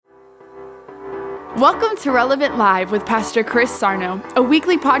Welcome to Relevant Live with Pastor Chris Sarno, a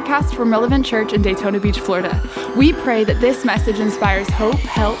weekly podcast from Relevant Church in Daytona Beach, Florida. We pray that this message inspires hope,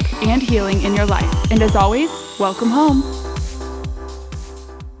 help, and healing in your life. And as always, welcome home.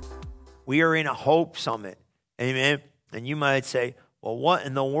 We are in a hope summit. Amen. And you might say, well, what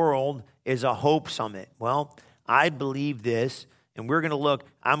in the world is a hope summit? Well, I believe this, and we're going to look.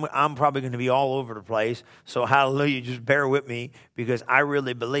 I'm probably going to be all over the place. So hallelujah, just bear with me, because I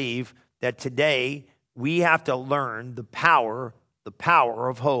really believe that today we have to learn the power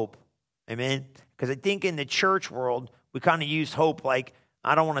of hope. Amen. Because I think in the church world, we kind of use hope like,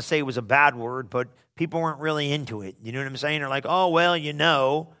 I don't want to say it was a bad word, but people weren't really into it. You know what I'm saying? They're like, oh, well,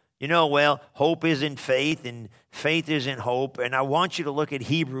 well, hope isn't faith and faith isn't hope. And I want you to look at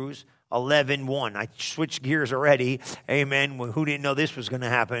Hebrews 11:1. I switched gears already. Amen. Well, who didn't know this was going to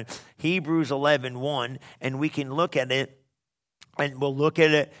happen? Hebrews 11:1, and we can look at it. And we'll look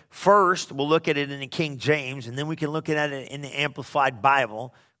at it first. We'll look at it in the King James, and then we can look at it in the Amplified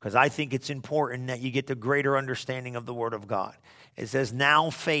Bible, because I think it's important that you get the greater understanding of the Word of God. It says, now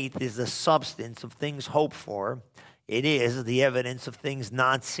faith is the substance of things hoped for. It is the evidence of things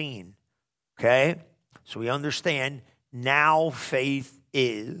not seen. Okay? So we understand now faith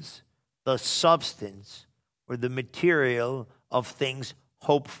is the substance or the material of things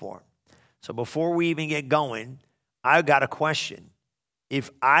hoped for. So before we even get going, I've got a question.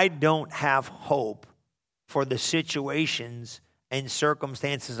 If I don't have hope for the situations and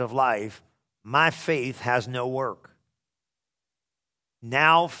circumstances of life, my faith has no work.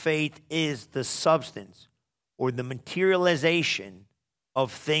 Now faith is the substance or the materialization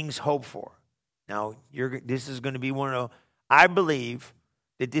of things hoped for. Now, this is going to be I believe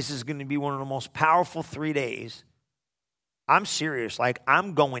that this is going to be one of the most powerful 3 days. I'm serious. Like,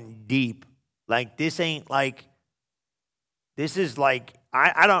 I'm going deep. Like, this is like,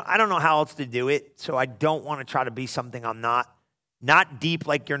 I don't know how else to do it, so I don't want to try to be something I'm not. Not deep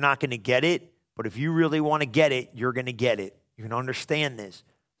like you're not going to get it, but if you really want to get it, you're going to get it. You're going to understand this.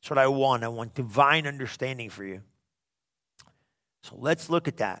 That's what I want. I want divine understanding for you. So let's look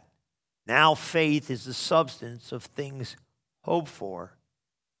at that. Now faith is the substance of things hoped for,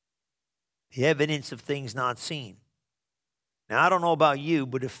 the evidence of things not seen. Now, I don't know about you,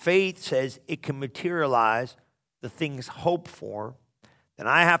 but if faith says it can materialize the things hoped for, then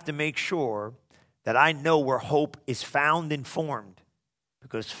I have to make sure that I know where hope is found and formed,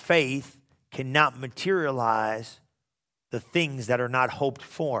 because faith cannot materialize the things that are not hoped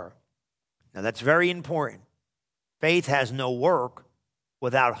for. Now, that's very important. Faith has no work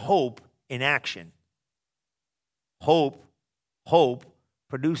without hope in action. Hope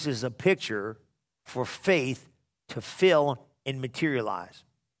produces a picture for faith to fill and materialize.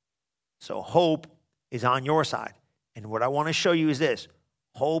 So hope is on your side. And what I want to show you is this.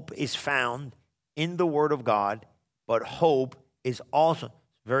 Hope is found in the Word of God, but hope is also,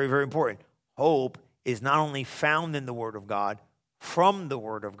 very, very important. Hope is not only found in the Word of God, from the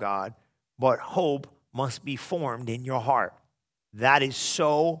Word of God, but hope must be formed in your heart. That is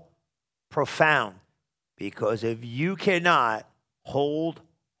so profound, because if you cannot hold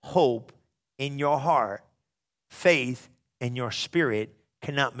hope in your heart, faith in your spirit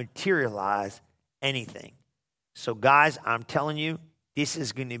cannot materialize anything. So guys, I'm telling you, this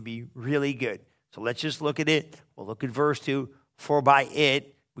is going to be really good. So let's just look at it. We'll look at verse 2. For by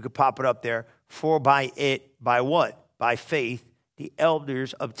it, we could pop it up there. For by it, by what? By faith, the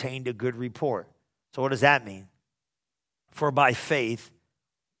elders obtained a good report. So what does that mean? For by faith,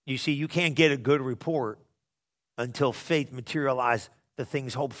 you see, you can't get a good report until faith materializes the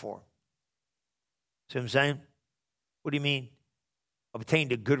things hoped for. See what I'm saying? What do you mean?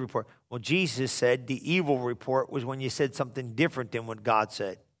 Obtained a good report. Well, Jesus said the evil report was when you said something different than what God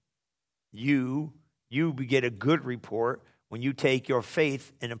said. You get a good report when you take your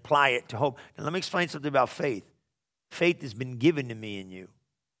faith and apply it to hope. Now, let me explain something about faith. Faith has been given to me and you.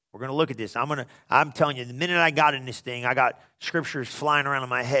 We're going to look at this. I'm telling you, the minute I got in this thing, I got scriptures flying around in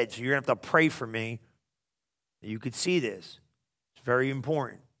my head. So you're going to have to pray for me that you could see this. It's very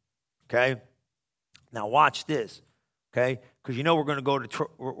important. Okay? Now watch this. Okay? Because we're going to go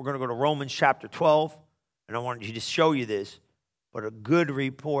to Romans chapter 12, and I wanted you to show you this. But a good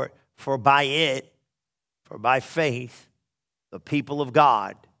report, for by faith, the people of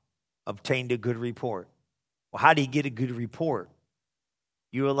God obtained a good report. Well, how do you get a good report?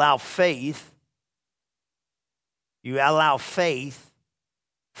 You allow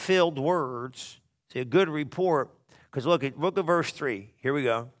faith-filled words. See, a good report, because look at verse 3. Here we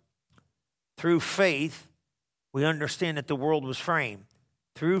go. Through faith, we understand that the world was framed.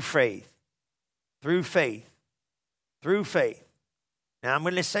 Through faith. Now, I'm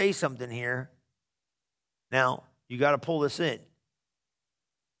going to say something here Now, you got to pull this in.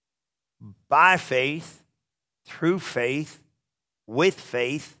 By faith, through faith, with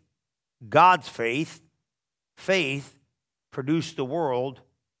faith, God's faith, faith produced the world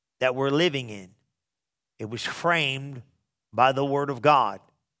that we're living in. It was framed by the Word of God.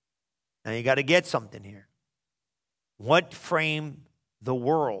 Now you got to get something here. What framed the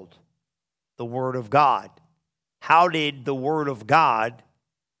world? The Word of God. How did the Word of God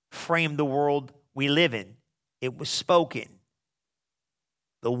frame the world we live in? It was spoken.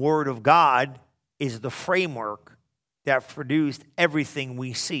 The Word of God is the framework that produced everything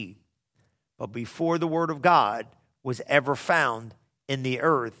we see. But before the Word of God was ever found in the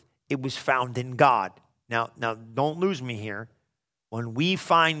earth, it was found in God. Now, don't lose me here. When we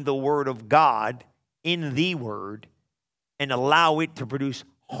find the Word of God in the Word and allow it to produce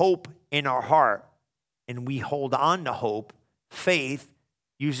hope in our heart, and we hold on to hope, faith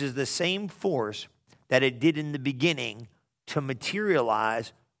uses the same force that it did in the beginning to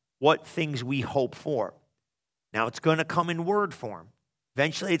materialize what things we hope for. Now, it's going to come in word form.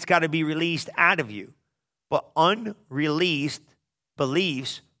 Eventually, it's got to be released out of you. But unreleased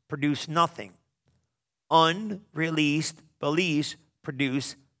beliefs produce nothing. Unreleased beliefs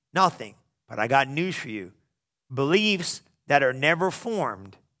produce nothing. But I got news for you. Beliefs that are never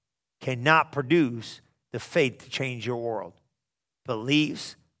formed cannot produce the faith to change your world.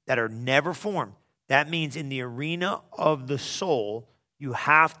 Beliefs that are never formed. That means in the arena of the soul, you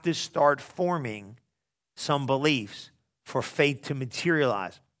have to start forming some beliefs for faith to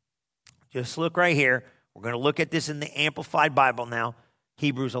materialize. Just look right here. We're going to look at this in the Amplified Bible now.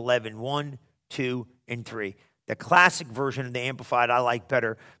 Hebrews 11, 1, 2, and 3. The classic version of the Amplified I like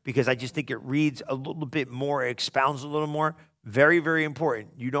better because I just think it reads a little bit more, it expounds a little more. Very, very important.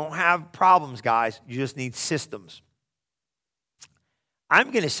 You don't have problems, guys. You just need systems.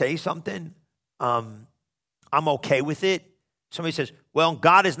 I'm going to say something. I'm okay with it. Somebody says, well,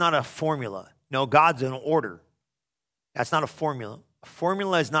 God is not a formula. No, God's an order. That's not a formula. A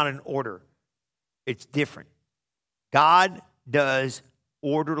formula is not an order. It's different. God does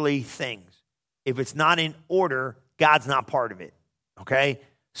orderly things. If it's not in order, God's not part of it. Okay?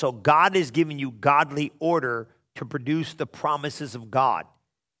 So God is giving you godly order to produce the promises of God.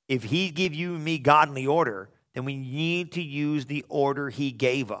 If he give you and me godly order, then we need to use the order he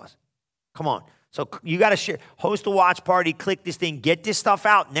gave us. Come on. So you got to share, host a watch party, click this thing, get this stuff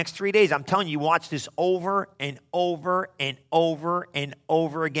out. Next 3 days, I'm telling you, watch this over and over and over and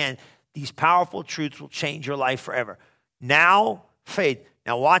over again. These powerful truths will change your life forever. Now, faith.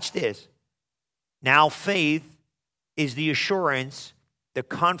 Now watch this. Now faith is the assurance, the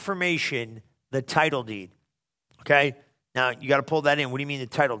confirmation, the title deed. Okay? Now you got to pull that in. What do you mean the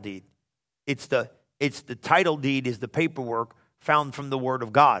title deed? It's the title deed is the paperwork found from the Word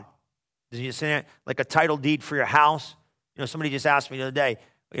of God. Did you see that? Like a title deed for your house. You know, somebody just asked me the other day,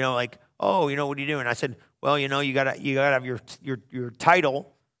 you know, like, oh, you know, what are you doing? I said, well, you know, you gotta have your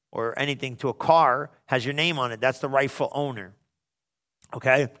title or anything to a car has your name on it. That's the rightful owner.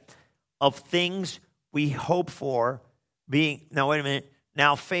 Okay? Of things we hope for being, now wait a minute.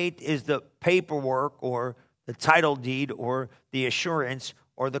 Now faith is the paperwork or the title deed or the assurance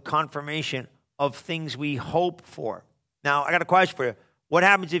or the confirmation of things we hope for. Now, I got a question for you. What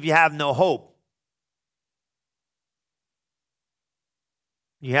happens if you have no hope?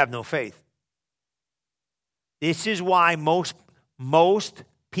 You have no faith. This is why most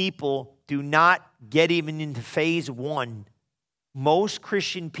people do not get even into phase one. Most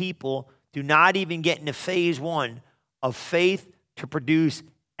Christian people do not even get into phase one of faith to produce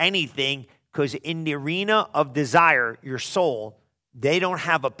anything because in the arena of desire, your soul, they don't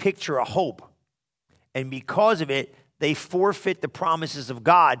have a picture of hope. And because of it, they forfeit the promises of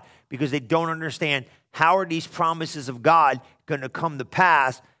God because they don't understand how are these promises of God going to come to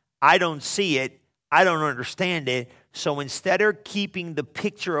pass. I don't see it. I don't understand it. So instead of keeping the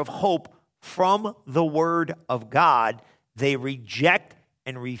picture of hope from the Word of God, they reject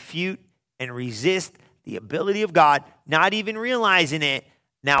and refute and resist the ability of God, not even realizing it.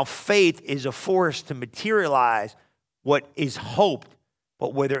 Now faith is a force to materialize what is hoped.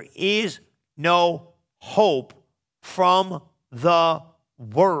 But where there is no hope from the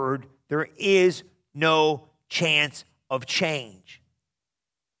Word, there is no chance of change.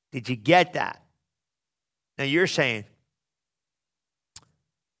 Did you get that? Now you're saying,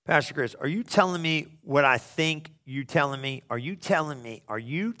 Pastor Chris, are you telling me what I think you're telling me? Are you telling me? Are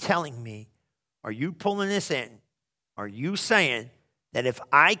you pulling this in? Are you saying that if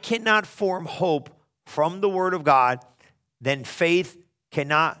I cannot form hope from the Word of God, then faith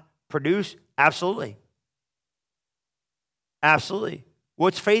cannot produce? Absolutely. Absolutely.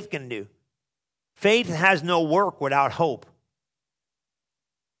 What's faith going to do? Faith has no work without hope.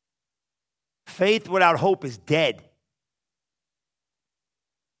 Faith without hope is dead.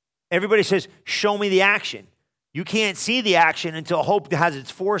 Everybody says, show me the action. You can't see the action until hope has its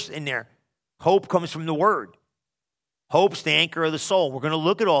force in there. Hope comes from the word. Hope's the anchor of the soul. We're going to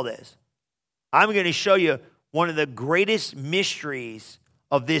look at all this. I'm going to show you one of the greatest mysteries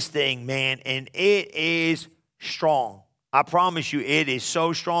of this thing, man, and it is strong. I promise you, it is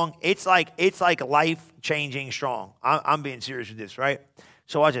so strong. It's like life-changing strong. I'm being serious with this, right?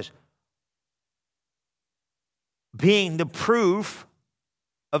 So watch this. Being the proof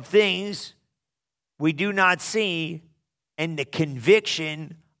of things we do not see and the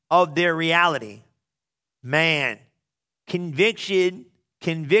conviction of their reality. Man, conviction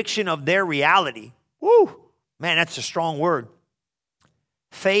of their reality. Woo! Man, that's a strong word.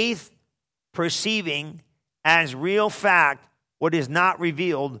 Faith perceiving as real fact what is not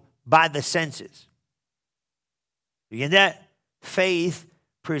revealed by the senses. You get that? Faith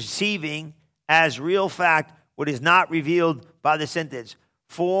perceiving as real fact what is not revealed by the senses.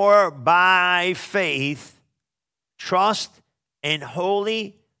 For by faith, trust and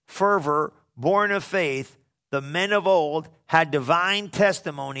holy fervor born of faith, the men of old had divine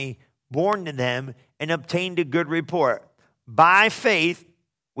testimony born to them and obtained a good report. By faith,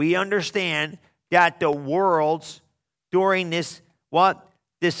 we understand that the worlds during this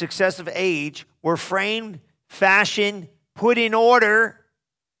successive age were framed, fashioned, put in order,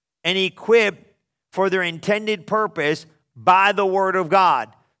 and equipped for their intended purpose by the word of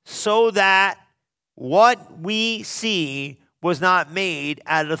God, so that what we see was not made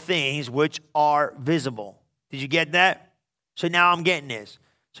out of things which are visible. Did you get that? So now I'm getting this.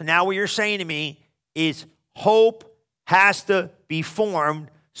 So now what you're saying to me is hope has to be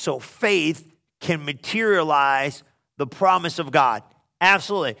formed so faith can materialize the promise of God.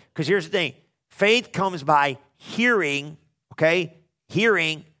 Absolutely. Because here's the thing. Faith comes by hearing, okay?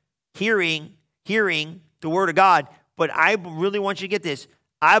 Hearing the word of God. But I really want you to get this.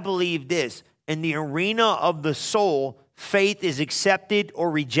 I believe this. In the arena of the soul, faith is accepted or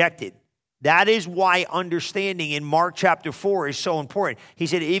rejected. That is why understanding in Mark chapter 4 is so important. He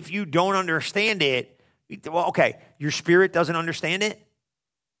said, if you don't understand it, well, okay, your spirit doesn't understand it.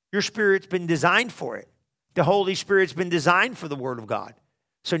 Your spirit's been designed for it. The Holy Spirit's been designed for the Word of God.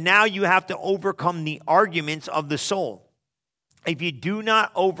 So now you have to overcome the arguments of the soul. If you do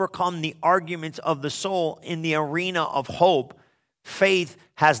not overcome the arguments of the soul in the arena of hope, faith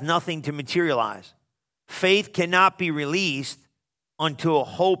has nothing to materialize. Faith cannot be released until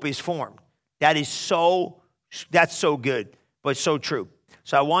hope is formed. That's so good, but so true.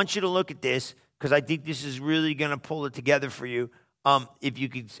 So I want you to look at this because I think this is really going to pull it together for you. If you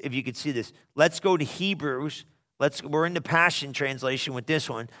could see this, let's go to Hebrews. We're in the Passion Translation with this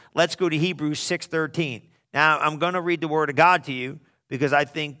one. Let's go to Hebrews 6:13. Now I'm going to read the Word of God to you because I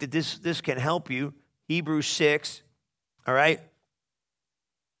think that this can help you. Hebrews 6. All right.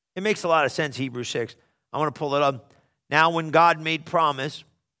 It makes a lot of sense. Hebrews 6. I want to pull it up. Now, when God made promise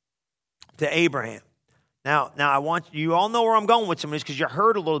to Abraham. Now I want you all know where I'm going with some of this because you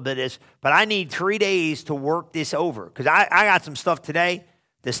heard a little bit of this, but I need 3 days to work this over because I got some stuff today.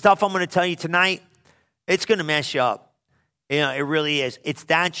 The stuff I'm going to tell you tonight, it's going to mess you up. You know, it really is. It's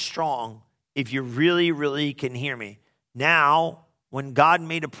that strong if you really, really can hear me. Now, when God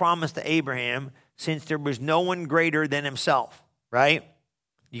made a promise to Abraham, since there was no one greater than himself, right?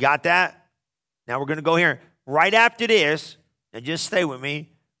 You got that? Now we're going to go here. Right after this, and just stay with me.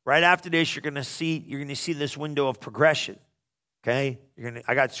 Right after this, you're going to see this window of progression. Okay?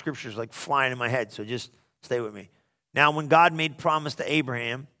 I got scriptures like flying in my head, so just stay with me. Now, when God made promise to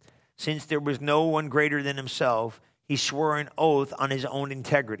Abraham, since there was no one greater than himself, he swore an oath on his own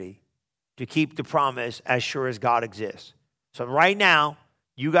integrity to keep the promise as sure as God exists. So right now,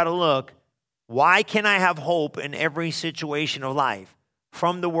 you got to look, why can I have hope in every situation of life?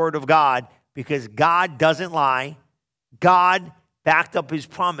 From the word of God, because God doesn't lie. God backed up his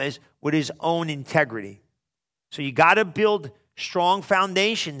promise with his own integrity. So you got to build strong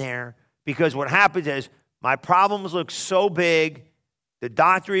foundation there because what happens is my problems look so big, the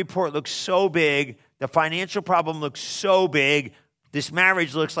doctor report looks so big, the financial problem looks so big, this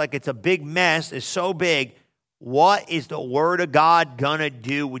marriage looks like it's a big mess, it's so big. What is the word of God going to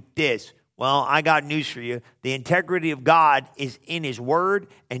do with this? Well, I got news for you. The integrity of God is in his word,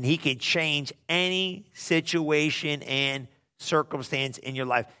 and he can change any situation and circumstance in your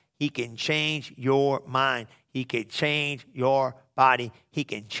life. He can change your mind. He can change your body. He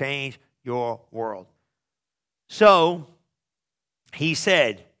can change your world. So he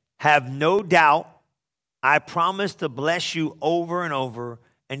said, have no doubt, I promise to bless you over and over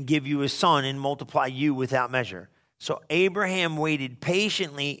and give you a son and multiply you without measure. So Abraham waited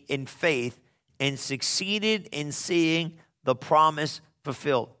patiently in faith and succeeded in seeing the promise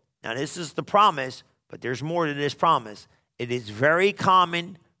fulfilled. Now, this is the promise, but there's more to this promise. It is very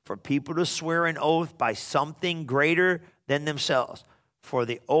common for people to swear an oath by something greater than themselves, for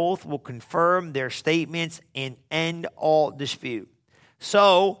the oath will confirm their statements and end all dispute.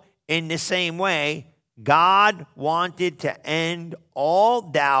 So, in the same way, God wanted to end all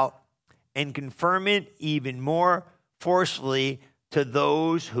doubt and confirm it even more forcefully to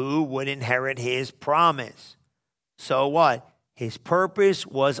those who would inherit his promise. So what? His purpose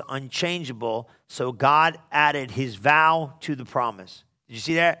was unchangeable, so God added his vow to the promise. Did you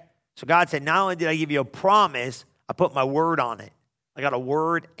see that? So God said, not only did I give you a promise, I put my word on it. I got a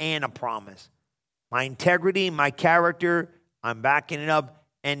word and a promise. My integrity, my character, I'm backing it up,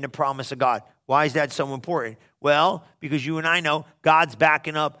 and the promise of God. Why is that so important? Well, because you and I know God's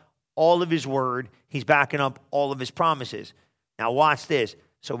backing up all of his word. He's backing up all of his promises. Now watch this.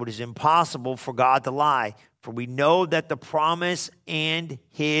 So it is impossible for God to lie, for we know that the promise and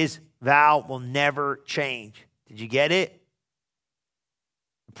his vow will never change. Did you get it?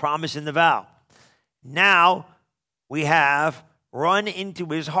 The promise and the vow. Now we have run into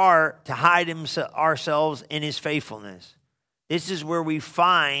his heart to hide ourselves in his faithfulness. This is where we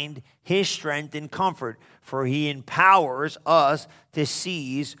find his strength and comfort, for he empowers us to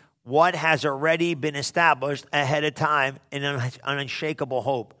seize what has already been established ahead of time in an unshakable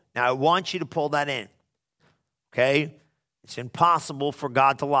hope. Now, I want you to pull that in, okay? It's impossible for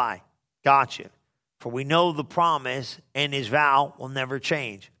God to lie. Gotcha. For we know the promise and his vow will never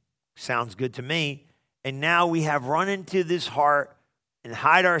change. Sounds good to me. And now we have run into this heart and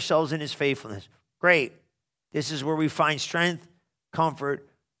hide ourselves in his faithfulness. Great. This is where we find strength, comfort.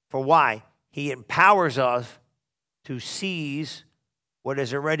 For why? He empowers us to seize what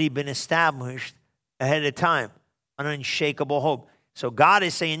has already been established ahead of time, an unshakable hope. So God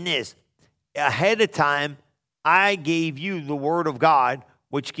is saying this, ahead of time, I gave you the word of God,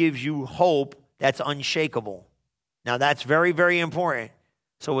 which gives you hope that's unshakable. Now that's very, very important.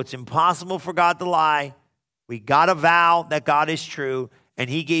 So it's impossible for God to lie. We got a vow that God is true, and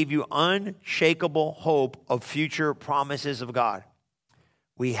he gave you unshakable hope of future promises of God.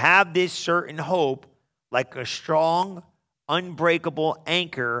 We have this certain hope like a strong, unbreakable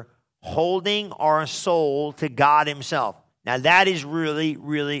anchor holding our soul to God himself. Now that is really,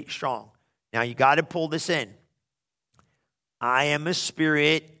 really strong. Now you got to pull this in. I am a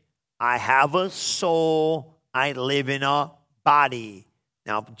spirit. I have a soul. I live in a body.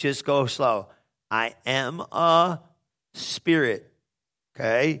 Now just go slow. I am a spirit.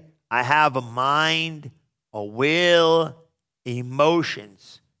 Okay? I have a mind, a will,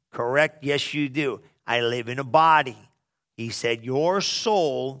 emotions. Correct? Yes, you do. I live in a body. He said, your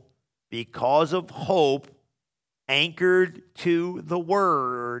soul, because of hope, anchored to the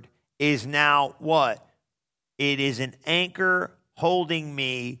word, is now what? It is an anchor holding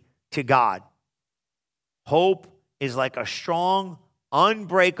me to God. Hope is like a strong,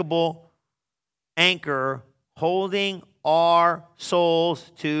 unbreakable anchor holding our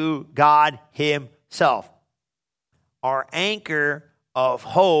souls to God himself. Our anchor of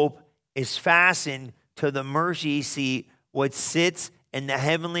hope is fastened to the mercy seat, which sits in the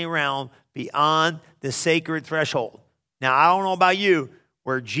heavenly realm beyond the sacred threshold. Now, I don't know about you,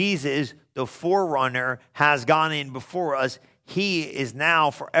 where Jesus, the forerunner, has gone in before us. He is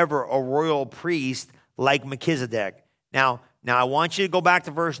now forever a royal priest like Melchizedek. Now I want you to go back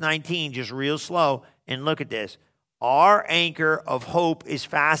to verse 19, just real slow, and look at this. Our anchor of hope is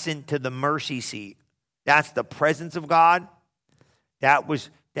fastened to the mercy seat. That's the presence of God.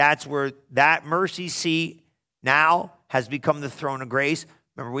 That's where that mercy seat now has become the throne of grace.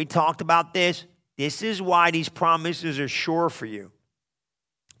 Remember, we talked about this. This is why these promises are sure for you.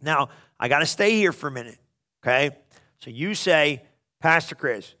 Now, I got to stay here for a minute, okay? So you say, Pastor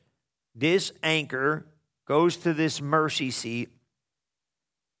Chris, this anchor goes to this mercy seat,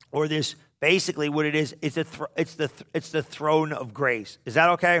 or this, basically what it is, it's the throne of grace. Is that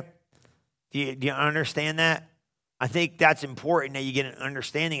okay? Do you understand that? I think that's important that you get an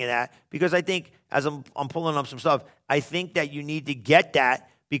understanding of that, because I think, as I'm pulling up some stuff, I think that you need to get that,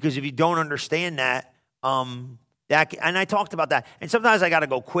 because if you don't understand that, and I talked about that, and sometimes I got to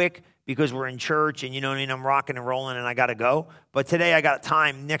go quick because we're in church, and you know what I mean, I'm rocking and rolling, and I got to go. But today I got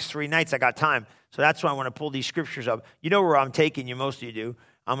time. Next 3 nights I got time, so that's why I want to pull these scriptures up. You know where I'm taking you, most of you do.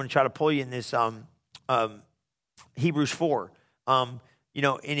 I'm going to try to pull you in this Hebrews 4. And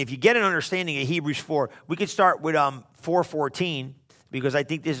if you get an understanding of Hebrews 4, we could start with 4:14, because I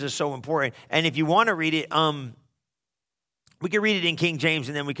think this is so important. And if you want to read it, We could read it in King James,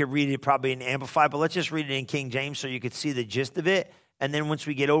 and then we could read it probably in Amplified, but let's just read it in King James so you could see the gist of it. And then once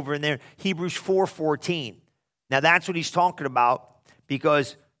we get over in there, Hebrews 4:14. Now, that's what he's talking about,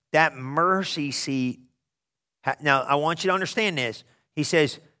 because that mercy seat. Now, I want you to understand this. He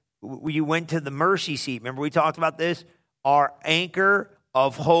says, you went to the mercy seat. Remember we talked about this? Our anchor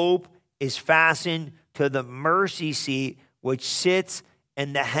of hope is fastened to the mercy seat, which sits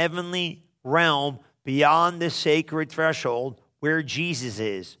in the heavenly realm beyond the sacred threshold where Jesus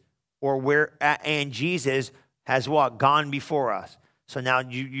is, and Jesus has what? Gone before us. So now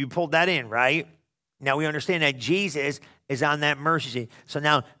you pulled that in, right? Now we understand that Jesus is on that mercy seat. So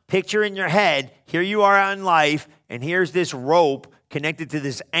now picture in your head, here you are in life, and here's this rope connected to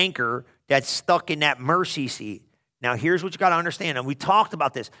this anchor that's stuck in that mercy seat. Now here's what you got to understand, and we talked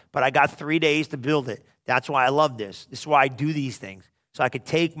about this, but I got 3 days to build it. That's why I love this. This is why I do these things. So I could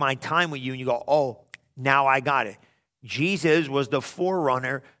take my time with you, and you go, oh, now I got it. Jesus was the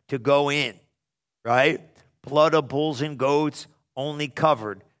forerunner to go in, right? Blood of bulls and goats only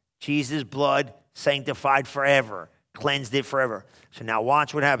covered. Jesus' blood sanctified forever, cleansed it forever. So now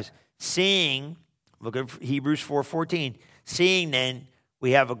watch what happens. Seeing, look at Hebrews 4:14. Seeing then,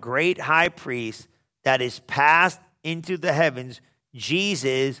 we have a great high priest that is passed into the heavens,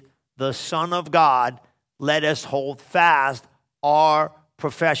 Jesus, the Son of God, let us hold fast our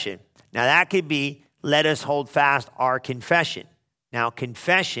profession. Now that could be, let us hold fast our confession. Now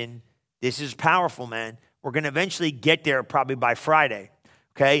confession, this is powerful, man. We're going to eventually get there probably by Friday,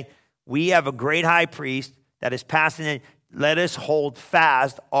 okay? We have a great high priest that is passing in. Let us hold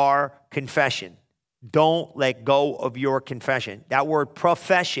fast our confession. Don't let go of your confession. That word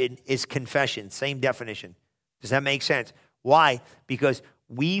profession is confession, same definition. Does that make sense? Why? Because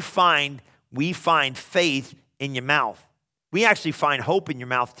we find faith in your mouth. We actually find hope in your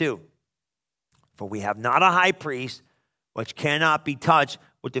mouth too. For we have not a high priest which cannot be touched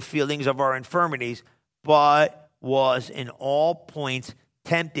with the feelings of our infirmities, but was in all points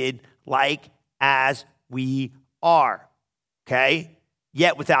tempted like as we are. Okay?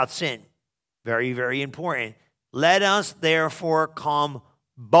 Yet without sin. Very, very important. Let us therefore come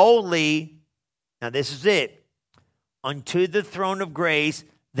boldly, now this is it, unto the throne of grace,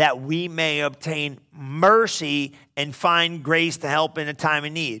 that we may obtain mercy and find grace to help in a time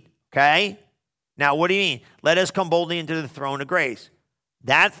of need. Okay? Now, what do you mean? Let us come boldly into the throne of grace.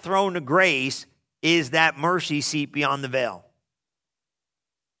 That throne of grace is that mercy seat beyond the veil.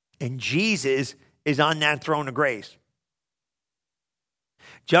 And Jesus is on that throne of grace.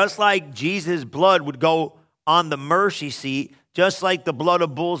 Just like Jesus' blood would go on the mercy seat, just like the blood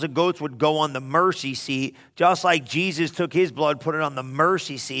of bulls and goats would go on the mercy seat, just like Jesus took his blood, put it on the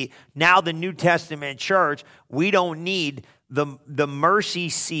mercy seat, now the New Testament church, we don't need the mercy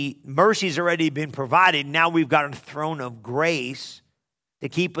seat. Mercy's already been provided. Now we've got a throne of grace to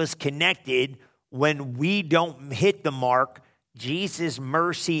keep us connected when we don't hit the mark. Jesus'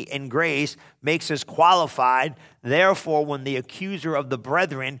 mercy and grace makes us qualified. Therefore, when the accuser of the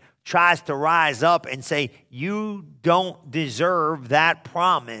brethren tries to rise up and say, you don't deserve that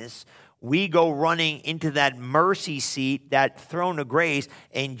promise, we go running into that mercy seat, that throne of grace,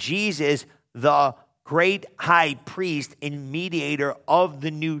 and Jesus, the great high priest and mediator of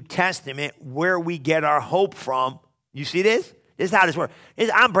the New Testament, where we get our hope from. You see this? This is how this works.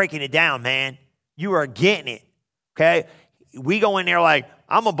 I'm breaking it down, man. You are getting it, okay? We go in there like,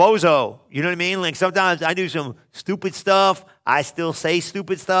 I'm a bozo. You know what I mean? Like sometimes I do some stupid stuff. I still say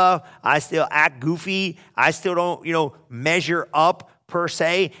stupid stuff. I still act goofy. I still don't, measure up per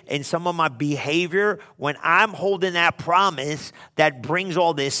se in some of my behavior. When I'm holding that promise that brings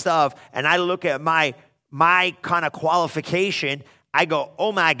all this stuff, and I look at my kind of qualification, I go,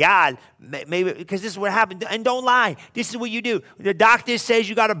 oh my God, maybe, because this is what happened. And don't lie. This is what you do. The doctor says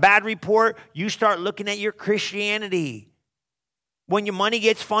you got a bad report. You start looking at your Christianity. When your money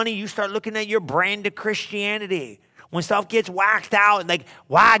gets funny, you start looking at your brand of Christianity. When stuff gets whacked out, like,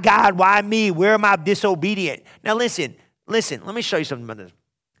 why God, why me? Where am I disobedient? Now listen, let me show you something about this.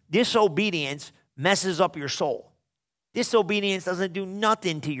 Disobedience messes up your soul. Disobedience doesn't do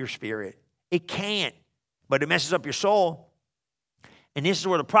nothing to your spirit. It can't, but it messes up your soul. And this is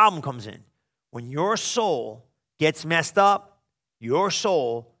where the problem comes in. When your soul gets messed up, your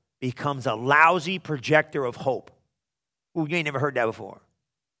soul becomes a lousy projector of hope. Ooh, you ain't never heard that before.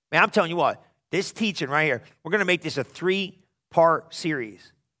 Man, I'm telling you what, this teaching right here, we're going to make this a 3-part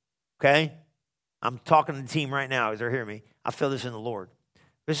series, okay? I'm talking to the team right now as they're hearing me. I feel this in the Lord.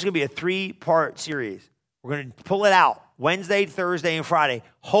 This is going to be a 3-part series. We're going to pull it out Wednesday, Thursday, and Friday.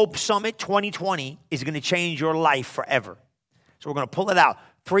 Hope Summit 2020 is going to change your life forever. So we're going to pull it out.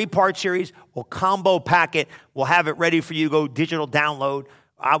 3-part series. We'll combo pack it. We'll have it ready for you to go digital download.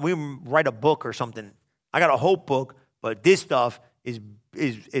 We write a book or something. I got a hope book, but this stuff is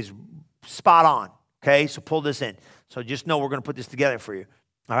spot on, okay? So pull this in. So just know we're going to put this together for you,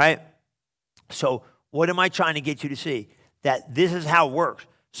 all right? So what am I trying to get you to see? That this is how it works.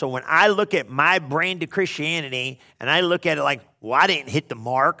 So when I look at my brand of Christianity and I look at it like, well, I didn't hit the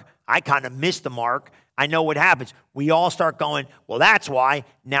mark. I kind of missed the mark. I know what happens. We all start going, well, that's why.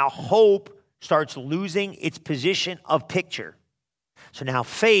 Now hope starts losing its position of picture. So now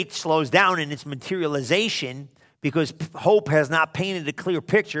faith slows down in its materialization because hope has not painted a clear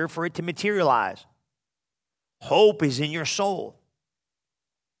picture for it to materialize. Hope is in your soul.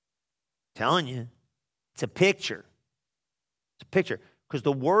 I'm telling you, it's a picture. It's a picture. Because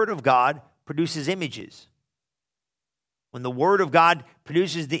the Word of God produces images. When the Word of God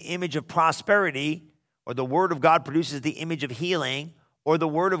produces the image of prosperity, or the Word of God produces the image of healing, or the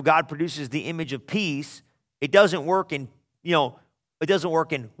Word of God produces the image of peace, it doesn't work in, it doesn't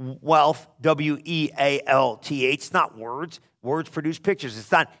work in wealth, Wealth. It's not words. Words produce pictures.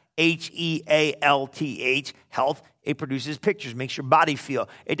 It's not Health, health. It produces pictures, makes your body feel.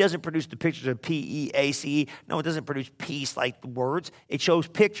 It doesn't produce the pictures of Peace. No, it doesn't produce peace like the words. It shows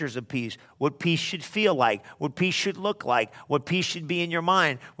pictures of peace, what peace should feel like, what peace should look like, what peace should be in your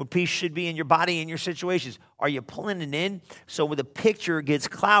mind, what peace should be in your body and your situations. Are you pulling it in? So when the picture gets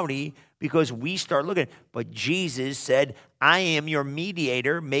cloudy because we start looking, but Jesus said, I am your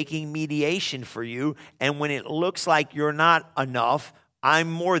mediator, making mediation for you. And when it looks like you're not enough,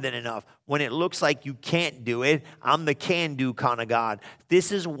 I'm more than enough. When it looks like you can't do it, I'm the can-do kind of God.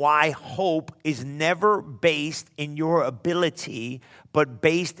 This is why hope is never based in your ability, but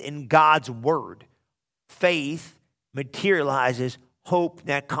based in God's word. Faith materializes hope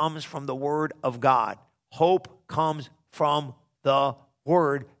that comes from the word of God. Hope comes from the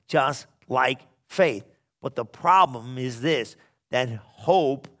word, just like faith. But the problem is this, that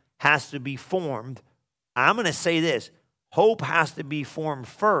hope has to be formed. I'm going to say this. Hope has to be formed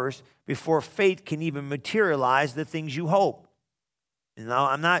first before faith can even materialize the things you hope. Now,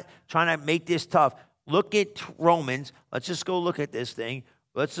 I'm not trying to make this tough. Look at Romans. Let's just go look at this thing.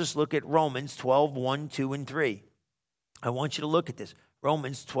 Let's just look at Romans 12, 1, 2, and 3. I want you to look at this.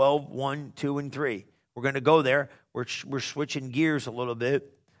 Romans 12, 1, 2, and 3. We're going to go there. We're switching gears a little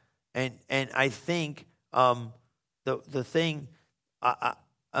bit. And I think the thing, I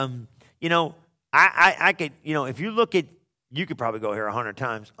could, if you look at, you could probably go here 100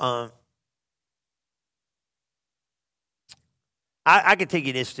 times. I could take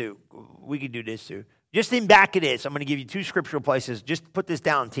you this too. We could do this too. Just in back of this, I'm going to give you 2 scriptural places. Just put this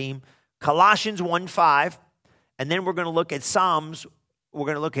down, team. Colossians 1:5, and then we're going to look at Psalms. We're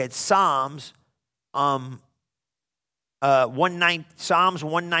going to look at Psalms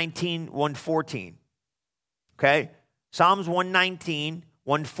 119, 114. Okay? Psalms 119,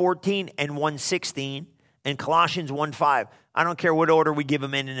 114, and 116, and Colossians 1:5. I don't care what order we give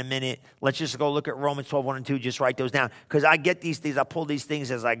them in a minute. Let's just go look at Romans 12, 1 and 2. Just write those down. Because I get these things. I pull these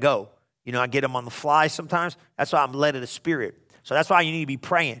things as I go. I get them on the fly sometimes. That's why I'm led of the Spirit. So that's why you need to be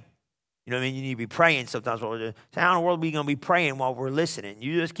praying. You know what I mean? You need to be praying sometimes. So how in the world are we going to be praying while we're listening?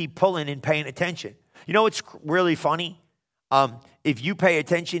 You just keep pulling and paying attention. You know what's really funny? If you pay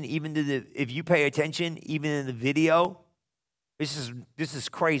attention, even in the video, this is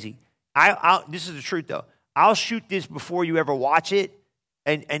crazy. This is the truth though. I'll shoot this before you ever watch it,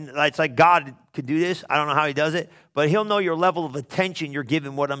 and it's like God could do this. I don't know how he does it, but he'll know your level of attention you're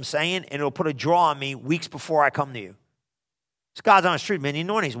giving what I'm saying, and it'll put a draw on me weeks before I come to you. It's God's honest truth, man. The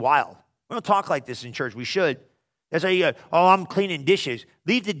anointing's wild. We don't talk like this in church. We should. That's how you go, oh, I'm cleaning dishes.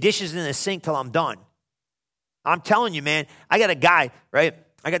 Leave the dishes in the sink till I'm done. I'm telling you, man, I got a guy, right?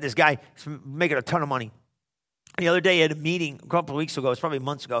 I got this guy making a ton of money. The other day at a meeting a couple of weeks ago, it's probably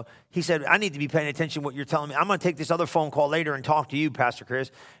months ago, he said, I need to be paying attention to what you're telling me. I'm going to take this other phone call later and talk to you, Pastor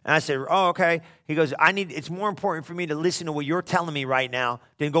Chris. And I said, oh, okay. He goes, it's more important for me to listen to what you're telling me right now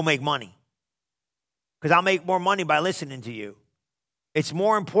than go make money. Because I'll make more money by listening to you. It's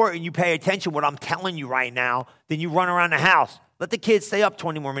more important you pay attention to what I'm telling you right now than you run around the house. Let the kids stay up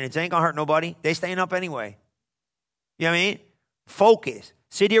 20 more minutes. They ain't going to hurt nobody. They staying up anyway. You know what I mean? Focus.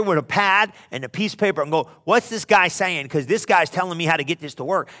 Sit here with a pad and a piece of paper and go, what's this guy saying? Because this guy's telling me how to get this to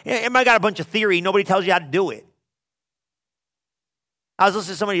work. Everybody got a bunch of theory. Nobody tells you how to do it. I was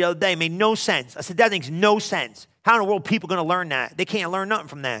listening to somebody the other day. It made no sense. I said, that makes no sense. How in the world are people going to learn that? They can't learn nothing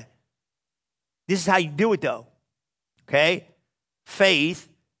from that. This is how you do it, though. Okay? Faith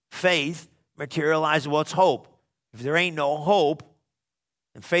materializes what's hope. If there ain't no hope,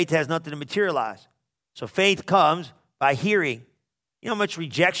 then faith has nothing to materialize. So faith comes by hearing. You know how much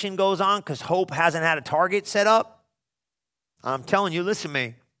rejection goes on because hope hasn't had a target set up? I'm telling you, listen to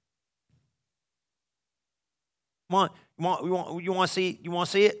me. You want to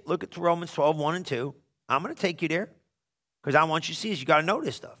see it? Look at Romans 12, 1 and 2. I'm going to take you there because I want you to see this. You got to know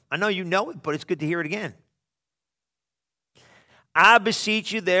this stuff. I know you know it, but it's good to hear it again. I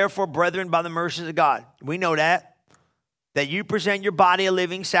beseech you, therefore, brethren, by the mercies of God. We know that you present your body a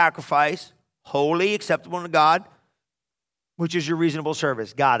living sacrifice, holy, acceptable to God, which is your reasonable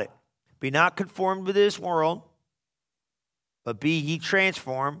service. Got it. Be not conformed to this world, but be ye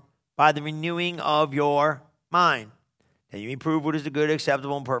transformed by the renewing of your mind, that you may prove what is the good,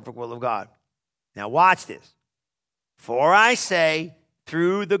 acceptable, and perfect will of God. Now watch this. For I say,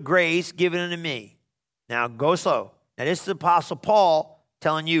 through the grace given unto me. Now go slow. Now this is the Apostle Paul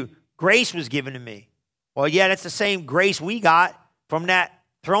telling you, grace was given to me. Well, yeah, that's the same grace we got from that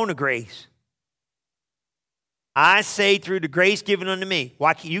throne of grace. I say through the grace given unto me.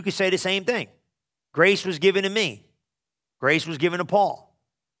 Watch, you could say the same thing. Grace was given to me. Grace was given to Paul.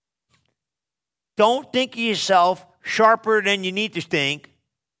 Don't think of yourself sharper than you need to think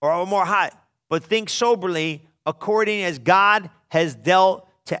or more high, but think soberly according as God has dealt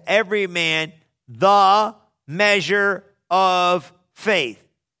to every man the measure of faith.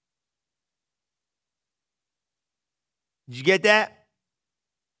 Did you get that?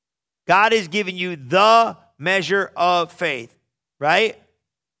 God has given you the measure of faith, right?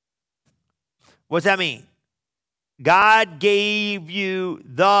 What's that mean? God gave you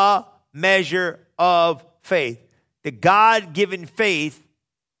the measure of faith. The God-given faith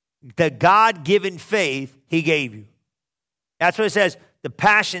he gave you. That's what it says. The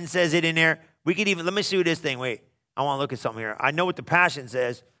Passion says it in there. We could even, let me see what this thing, wait. I want to look at something here. I know what the Passion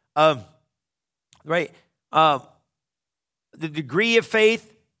says. Right. The degree of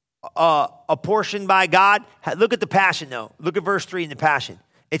faith apportioned by God. Look at the Passion, though. Look at verse 3 in the Passion.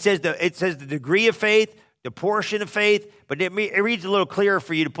 It says the degree of faith, the portion of faith, but it reads a little clearer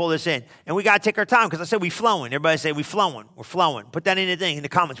for you to pull this in. And we got to take our time because I said we flowing. Everybody say we flowing. We're flowing. Put that in the thing, in the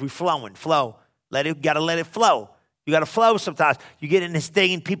comments. We flowing. Flow. Got to let it flow. You got to flow sometimes. You get in this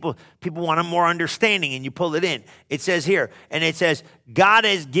thing and people want a more understanding and you pull it in. It says here, and it says, God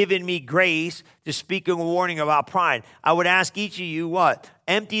has given me grace to speak a warning about pride. I would ask each of you what?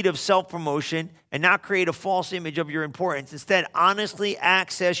 Emptied of self-promotion and not create a false image of your importance. Instead, honestly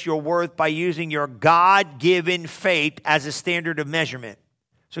access your worth by using your God-given faith as a standard of measurement.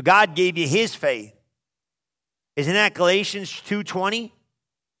 So God gave you his faith. Isn't that Galatians 2:20?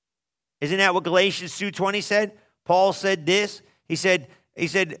 Isn't that what Galatians 2:20 said? Paul said this. He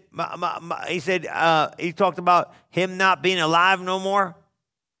talked about him not being alive no more.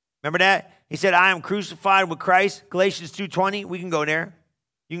 Remember that? He said, I am crucified with Christ. Galatians 2:20. We can go there.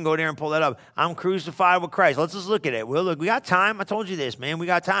 You can go there and pull that up. I'm crucified with Christ. Let's just look at it. Well, look, we got time. I told you this, man. We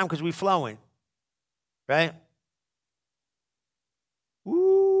got time because we're flowing. Right?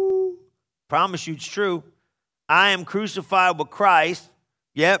 Woo. Promise you it's true. I am crucified with Christ.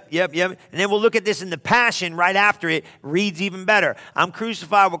 Yep. And then we'll look at this in the Passion right after it. Reads even better. I'm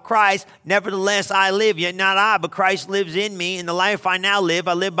crucified with Christ. Nevertheless, I live. Yet not I, but Christ lives in me. In the life I now live,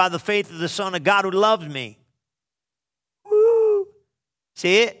 I live by the faith of the Son of God who loves me. Woo.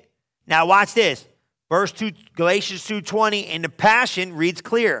 See it? Now watch this. Verse 2, Galatians 2:20 in the Passion reads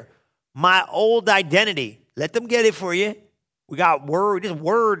clear. My old identity. Let them get it for you. We got this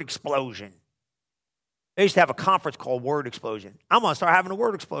word explosion. They used to have a conference called Word Explosion. I'm going to start having a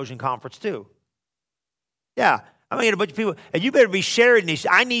Word Explosion conference too. Yeah. I'm going to get a bunch of people. And you better be sharing this.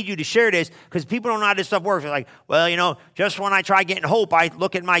 I need you to share this because people don't know how this stuff works. They're like, well, just when I try getting hope, I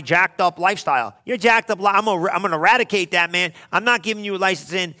look at my jacked up lifestyle. You're jacked up. I'm going to eradicate that, man. I'm not giving you a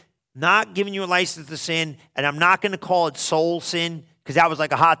license in. Not giving you a license to sin. And I'm not going to call it soul sin because that was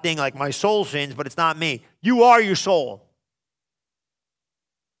like a hot thing, like my soul sins, but it's not me. You are your soul.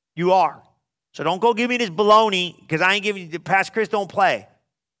 You are. So don't go give me this baloney because I ain't giving you, Pastor Chris don't play.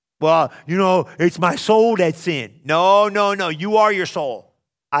 Well, it's my soul that sinned. No. You are your soul.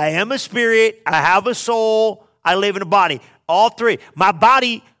 I am a spirit. I have a soul. I live in a body. All three. My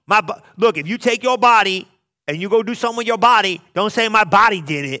body, look, if you take your body and you go do something with your body, don't say my body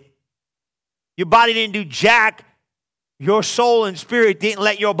did it. Your body didn't do jack. Your soul and spirit didn't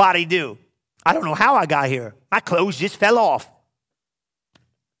let your body do. I don't know how I got here. My clothes just fell off.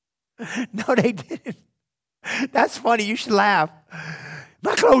 No, they didn't. That's funny. You should laugh.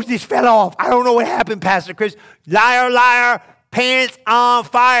 My clothes just fell off. I don't know what happened, Pastor Chris. Liar, liar, pants on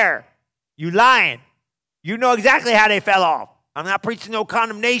fire. You lying. You know exactly how they fell off. I'm not preaching no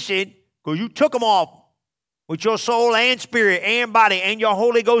condemnation because you took them off with your soul and spirit and body and your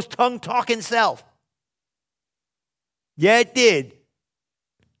Holy Ghost tongue-talking self. Yeah, it did.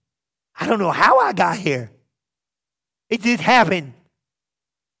 I don't know how I got here. It just happened.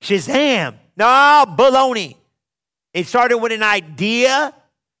 Shazam. No, baloney. It started with an idea.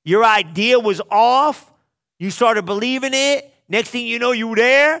 Your idea was off. You started believing it. Next thing you know, you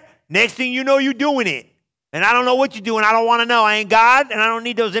there. Next thing you know, you're doing it. And I don't know what you're doing. I don't want to know. I ain't God, and I don't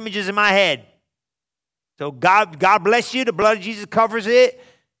need those images in my head. So God bless you. The blood of Jesus covers it.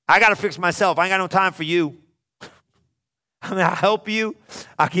 I got to fix myself. I ain't got no time for you. I mean, I'll help you.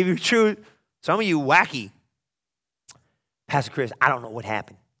 I'll give you truth. Some of you wacky. Pastor Chris, I don't know what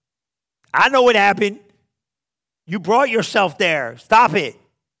happened. I know what happened. You brought yourself there. Stop it.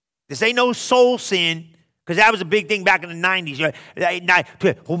 This ain't no soul sin, because that was a big thing back in the 90s.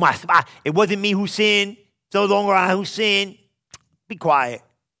 It wasn't me who sinned. It's no longer I who sinned. Be quiet.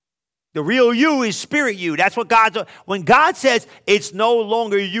 The real you is spirit you. That's what when God says it's no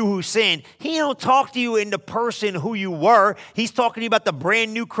longer you who sinned, he don't talk to you in the person who you were. He's talking to you about the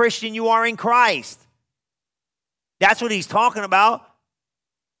brand new Christian you are in Christ. That's what he's talking about.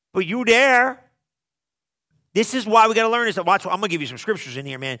 But you there. This is why we got to learn this. Watch, I'm going to give you some scriptures in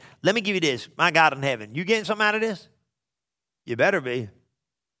here, man. Let me give you this. My God in heaven. You getting something out of this? You better be.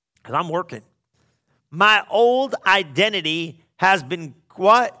 Because I'm working. My old identity has been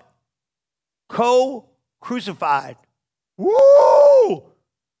what? Co-crucified. Woo!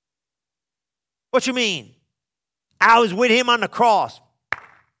 What you mean? I was with him on the cross.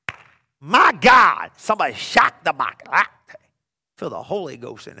 My God. Somebody shocked the mic. Feel the Holy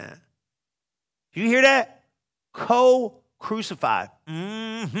Ghost in that. Do you hear that? Co-crucified.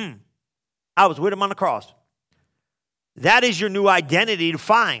 I was with him on the cross. That is your new identity to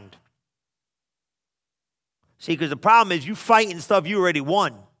find. See, because the problem is you fighting stuff you already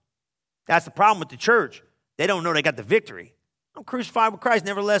won. That's the problem with the church. They don't know they got the victory. I'm crucified with Christ,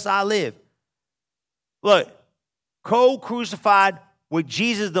 nevertheless I live. Look, co-crucified with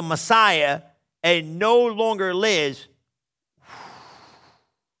Jesus the Messiah and no longer lives.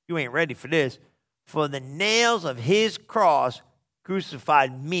 You ain't ready for this. For the nails of his cross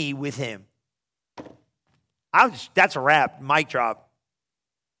crucified me with him. That's a wrap. Mic drop.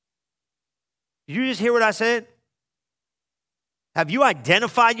 Did you just hear what I said? Have you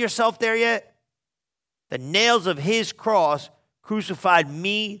identified yourself there yet? The nails of his cross crucified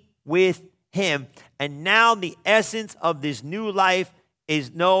me with him. And now the essence of this new life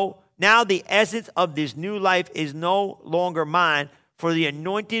is no longer mine, for the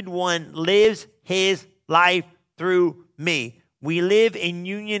anointed one lives his life through me. We live in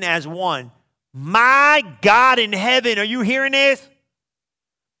union as one. My God in heaven, are you hearing this?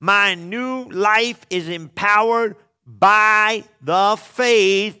 My new life is empowered by the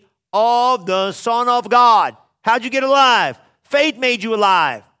faith of the Son of God. How'd you get alive? Faith made you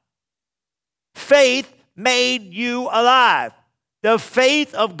alive. Faith made you alive. The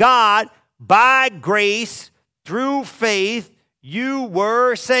faith of God, by grace, through faith, you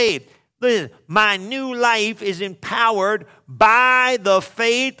were saved. Listen, my new life is empowered by the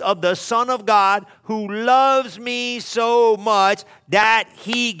faith of the Son of God, who loves me so much that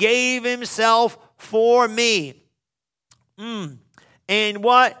he gave himself for me. And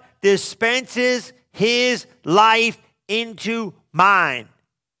what? Dispenses his life into mine.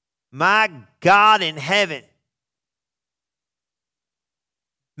 My God in heaven.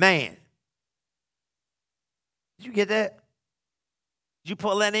 Man. Did you get that? Did you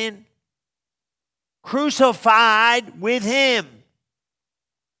pull that in? Crucified with him.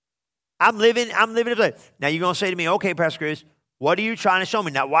 I'm living his life. Now you're going to say to me, okay, Pastor Chris, what are you trying to show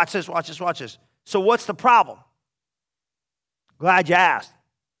me? Now watch this. So what's the problem? Glad you asked.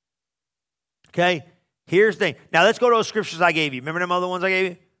 Okay, here's the thing. Now let's go to those scriptures I gave you. Remember them other ones I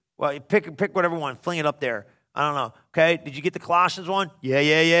gave you? Well, pick whatever one. Fling it up there. I don't know. Okay, did you get the Colossians one? Yeah,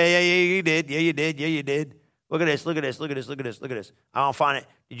 you did. Yeah, you did. Look at this. I don't find it.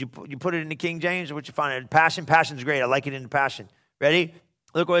 Did you put it in the King James, or what you find it? Passion's great. I like it in the Passion. Ready?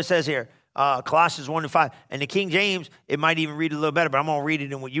 Look what it says here. Colossians 1-5. And the King James, it might even read a little better, but I'm going to read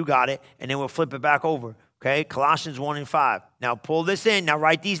it in what you got it, and then we'll flip it back over. Okay, Colossians 1-5. Now pull this in. Now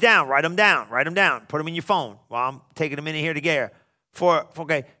write these down. Write them down. Put them in your phone while I'm taking a minute here to get here.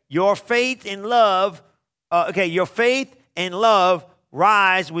 Your faith and love,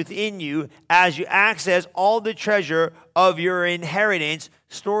 rise within you as you access all the treasure of your inheritance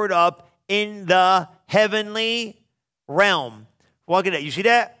stored up in the heavenly realm. Look at that. You see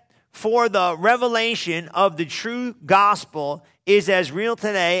that? For the revelation of the true gospel is as real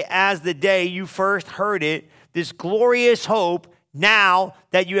today as the day you first heard it. This glorious hope now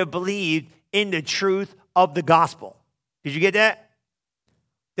that you have believed in the truth of the gospel. Did you get that?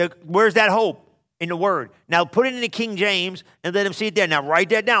 Where's that hope? in the Word. Now put it in the King James and let them see it there. Now write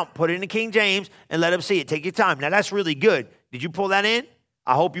that down. Put it in the King James and let them see it. Take your time. Now that's really good. Did you pull that in?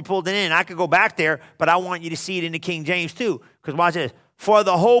 I hope you pulled it in. I could go back there, but I want you to see it in the King James too. Because watch this. For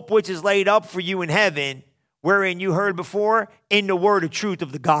the hope which is laid up for you in heaven, wherein you heard before, in the word of truth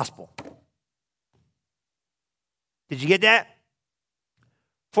of the gospel. Did you get that?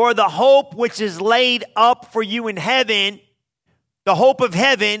 For the hope which is laid up for you in heaven, the hope of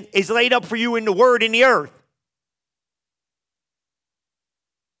heaven is laid up for you in the word in the earth.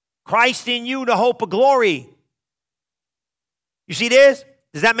 Christ in you, the hope of glory. You see this?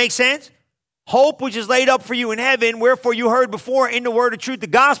 Does that make sense? Hope which is laid up for you in heaven, wherefore you heard before in the word of truth, the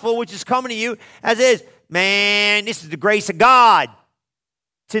gospel, which is coming to you as is. Man, this is the grace of God.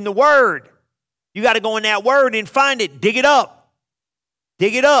 It's in the word. You got to go in that word and find it. Dig it up.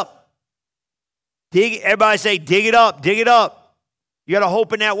 Dig it up. Everybody say, dig it up, dig it up. You got to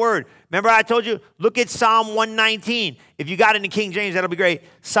hope in that word. Remember I told you, look at Psalm 119. If you got it in the King James, that'll be great.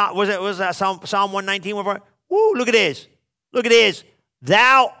 Was that Psalm 119? Woo, look at this. Look at this.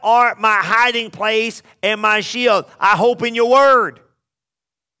 Thou art my hiding place and my shield. I hope in your word.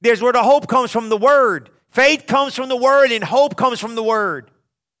 There's where the hope comes from, the word. Faith comes from the word and hope comes from the word.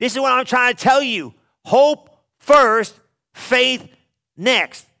 This is what I'm trying to tell you. Hope first, faith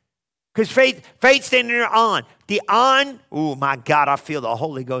next. Because faith standing there on. The on, oh my God, I feel the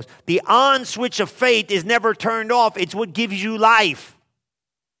Holy Ghost. The on switch of faith is never turned off. It's what gives you life.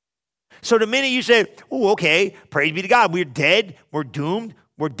 So the minute you say, oh, okay, praise be to God, we're dead, we're doomed,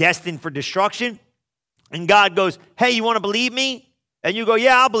 we're destined for destruction. And God goes, hey, you want to believe me? And you go,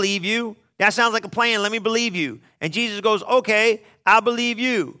 yeah, I'll believe you. That sounds like a plan. Let me believe you. And Jesus goes, okay, I'll believe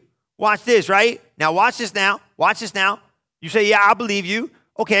you. Watch this, right? Now watch this now. Watch this now. You say, yeah, I believe you.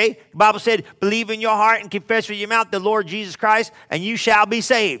 Okay, the Bible said, believe in your heart and confess with your mouth the Lord Jesus Christ, and you shall be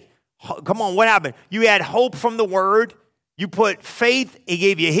saved. Come on, what happened? You had hope from the word. You put faith, he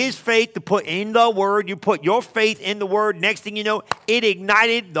gave you his faith to put in the word. You put your faith in the word. Next thing you know, it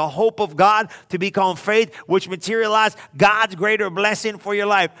ignited the hope of God to become faith, which materialized God's greater blessing for your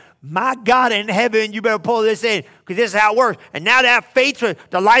life. My God in heaven, you better pull this in because this is how it works. And now that faith,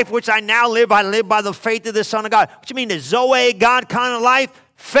 the life which I now live, I live by the faith of the Son of God. What you mean, the Zoe God kind of life?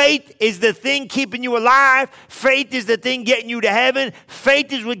 Faith is the thing keeping you alive. Faith is the thing getting you to heaven.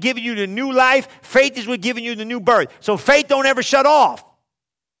 Faith is what giving you the new life. Faith is what giving you the new birth. So faith don't ever shut off.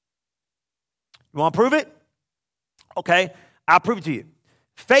 You want to prove it? Okay, I'll prove it to you.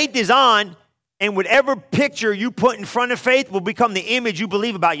 Faith is on, and whatever picture you put in front of faith will become the image you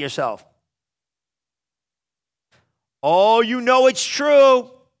believe about yourself. Oh, you know it's true.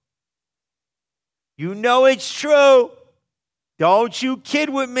 You know it's true. Don't you kid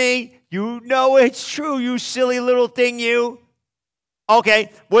with me. You know it's true, you silly little thing, you.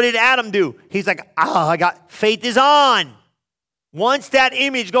 Okay, what did Adam do? He's like, faith is on. Once that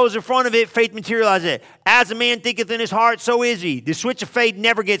image goes in front of it, faith materializes it. As a man thinketh in his heart, so is he. The switch of faith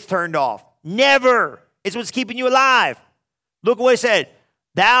never gets turned off. Never. It's what's keeping you alive. Look what it said.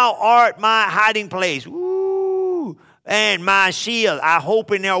 Thou art my hiding place. Woo. And my shield. I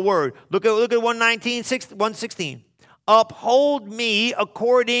hope in their word. Look at 116. Uphold me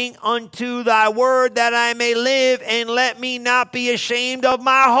according unto thy word, that I may live, and let me not be ashamed of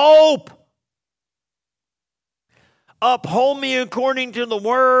my hope. Uphold me according to the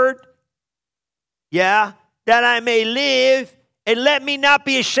word, that I may live, and let me not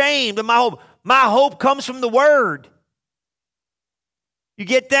be ashamed of my hope. My hope comes from the word. You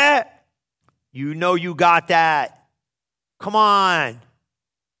get that? You know you got that. Come on.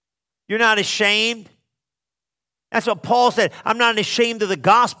 You're not ashamed. That's what Paul said. I'm not ashamed of the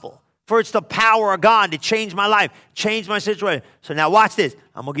gospel, for it's the power of God to change my life, change my situation. So now watch this.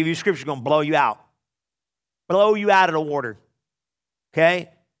 I'm going to give you scripture going to blow you out. Blow you out of the water. Okay?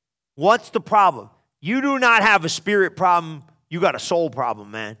 What's the problem? You do not have a spirit problem. You got a soul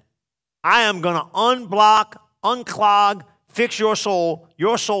problem, man. I am going to unblock, unclog, fix your soul.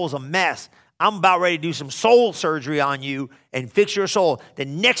 Your soul is a mess. I'm about ready to do some soul surgery on you and fix your soul. The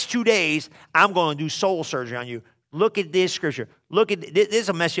next 2 days, I'm going to do soul surgery on you. Look at this scripture. Look at this. This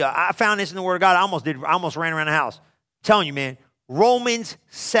will mess you up. I found this in the Word of God. I almost ran around the house. I'm telling you, man. Romans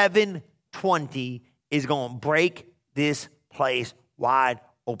 7:20 is going to break this place wide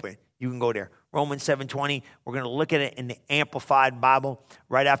open. You can go there. Romans 7:20. We're going to look at it in the Amplified Bible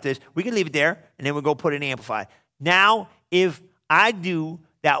right after this. We can leave it there, and then we'll go put it in Amplified. Now, if I do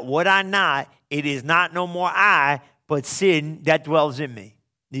that what I not, it is not no more I, but sin that dwells in me.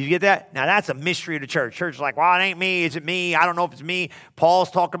 Did you get that? Now, that's a mystery of the church. Church is like, well, it ain't me. Is it me? I don't know if it's me.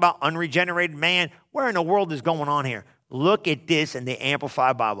 Paul's talking about unregenerated man. Where in the world is going on here? Look at this in the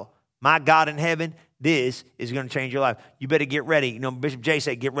Amplified Bible. My God in heaven, this is going to change your life. You better get ready. You know, Bishop Jay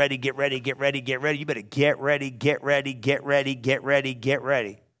said, get ready, get ready, get ready, get ready. You better get ready, get ready, get ready, get ready, get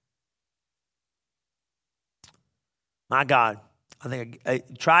ready. My God, I think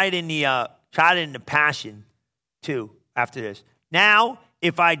try it in the Passion too after this. Now,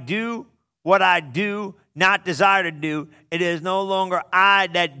 if I do what I do not desire to do, it is no longer I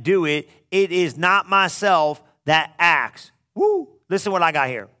that do it. It is not myself that acts. Woo! Listen to what I got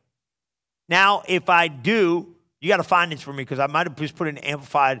here. Now, if I do, you got to find this for me because I might have just put in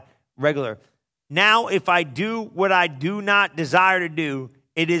amplified regular. Now, if I do what I do not desire to do,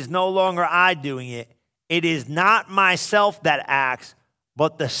 it is no longer I doing it. It is not myself that acts,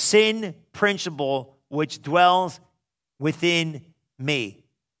 but the sin principle which dwells within me.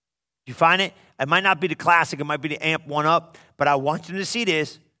 You find it? It might not be the classic. It might be the amp one up, but I want you to see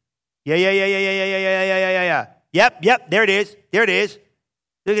this. Yeah. Yep. There it is.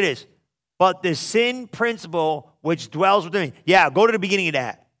 Look at this. But the sin principle which dwells within me. Yeah, go to the beginning of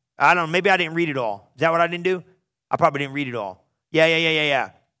that. I don't know. Maybe I didn't read it all. Is that what I didn't do? I probably didn't read it all. Yeah.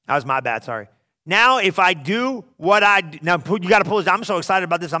 That was my bad. Sorry. Now, if I do what I do. Now, you got to pull this. I'm so excited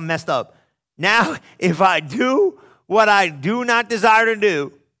about this. I'm messed up. Now, if I do what I do not desire to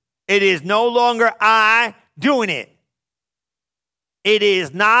do, it is no longer I doing it. It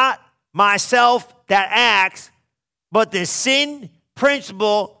is not myself that acts, but the sin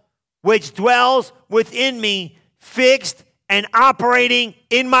principle which dwells within me, fixed and operating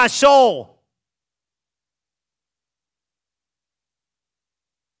in my soul.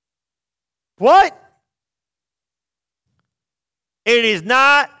 What? It is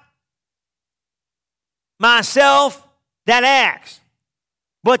not myself that acts,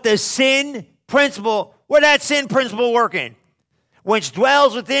 but the sin principle. Where that sin principle working? Which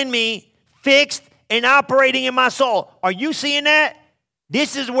dwells within me, fixed and operating in my soul. Are you seeing that?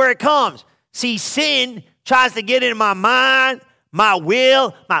 This is where it comes. See, sin tries to get into my mind, my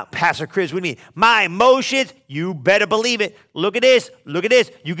will, Pastor Chris, what do you mean? My emotions. You better believe it. Look at this.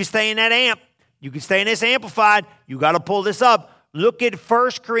 You can stay in that amp. You can stay in this amplified. You got to pull this up. Look at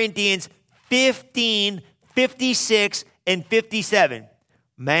 1 Corinthians 15, 56, and 57.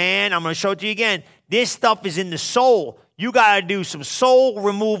 Man, I'm going to show it to you again. This stuff is in the soul. You got to do some soul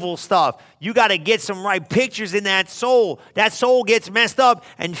removal stuff. You got to get some right pictures in that soul. That soul gets messed up,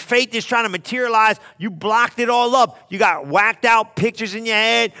 and faith is trying to materialize. You blocked it all up. You got whacked out pictures in your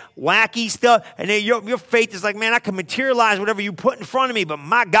head, wacky stuff, and then your faith is like, man, I can materialize whatever you put in front of me, but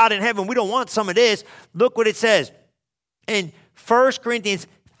my God in heaven, we don't want some of this. Look what it says. In 1 Corinthians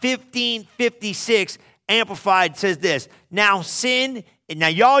 15:56, Amplified says this. Now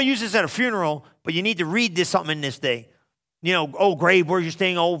y'all use this at a funeral, but you need to read this something in this day. You know, oh, grave, where's your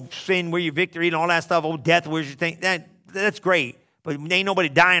sting? Oh, sin, where's your victory? And all that stuff. Oh, death, where's your thing? That's great. But ain't nobody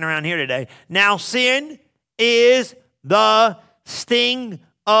dying around here today. Now, sin is the sting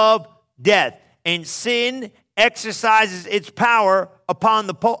of death. And sin exercises its power upon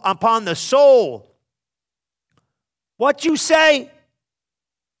the soul. What you say?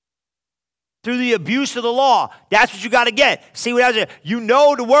 Through the abuse of the law. That's what you got to get. See what I was. You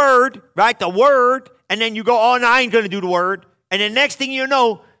know the word, right? The word. And then you go, oh, no, I ain't going to do the word. And the next thing you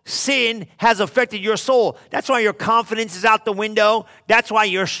know, sin has affected your soul. That's why your confidence is out the window. That's why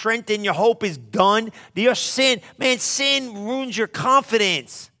your strength and your hope is done. Sin ruins your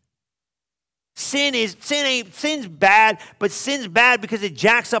confidence. Sin's bad, but sin's bad because it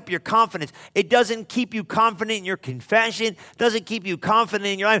jacks up your confidence. It doesn't keep you confident in your confession, doesn't keep you confident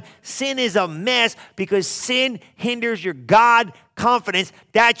in your life. Sin is a mess because sin hinders your God confidence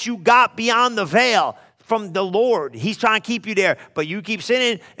that you got beyond the veil from the Lord. He's trying to keep you there, but you keep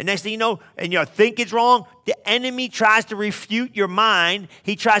sinning, and next thing you know, and you think it's wrong, the enemy tries to refute your mind.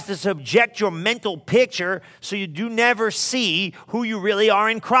 He tries to subject your mental picture so you do never see who you really are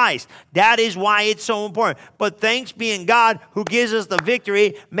in Christ. That is why it's so important. But thanks be in God who gives us the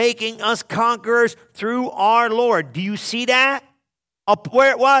victory, making us conquerors through our Lord. Do you see that?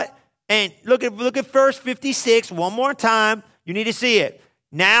 What? And look at verse 56 one more time. You need to see it.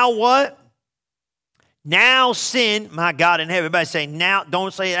 Now what? Now sin, my God in heaven. Everybody say now,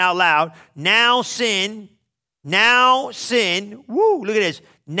 don't say it out loud. Now sin, woo, look at this.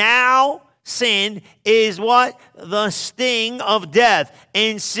 Now sin is what? The sting of death.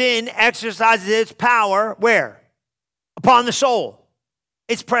 And sin exercises its power, where? Upon the soul.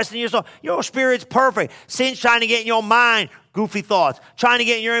 It's pressing your soul. Your spirit's perfect. Sin's trying to get in your mind, goofy thoughts. Trying to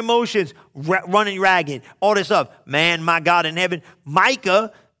get in your emotions, running ragged. All this stuff. Man, my God in heaven.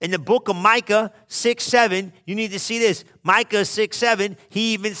 Micah, in the book of Micah 6:7, you need to see this. Micah 6:7,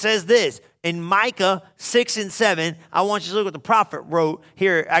 he even says this. in Micah 6 and 7, I want you to look what the prophet wrote.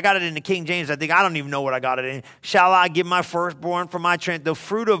 Here, I got it in the King James. I don't even know what I got it in. Shall I give my firstborn for my the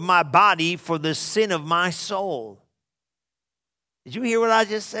fruit of my body for the sin of my soul? Did you hear what I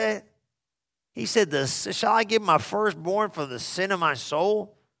just said? He said, shall I give my firstborn for the sin of my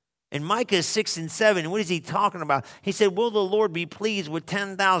soul? In Micah 6 and 7, what is he talking about? He said, will the Lord be pleased with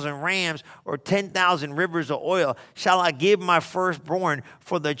 10,000 rams or 10,000 rivers of oil? Shall I give my firstborn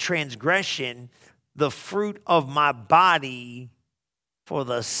for the transgression, the fruit of my body for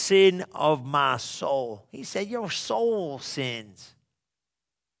the sin of my soul? He said, your soul sins.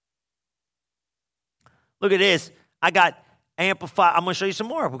 Look at this. I got Amplified. I'm going to show you some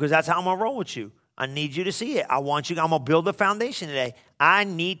more because that's how I'm going to roll with you. I need you to see it. I'm going to build a foundation today. I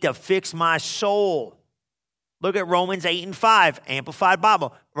need to fix my soul. Look at Romans 8 and 5, Amplified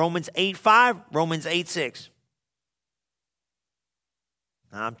Bible. Romans 8, 5, Romans 8, 6.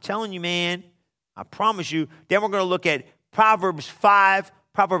 Now, I'm telling you, man, I promise you. Then we're going to look at Proverbs 5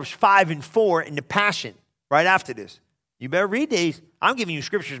 and 4 in the Passion right after this. You better read these. I'm giving you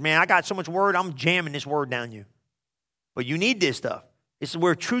scriptures, man. I got so much word, I'm jamming this word down you. But you need this stuff. This is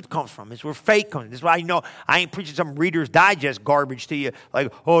where truth comes from. This is where faith comes from. This is why I ain't preaching some Reader's Digest garbage to you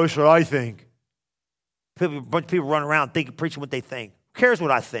like, oh, that's what I think. A bunch of people run around preaching what they think. Who cares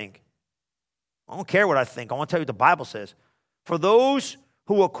what I think? I don't care what I think. I want to tell you what the Bible says. For those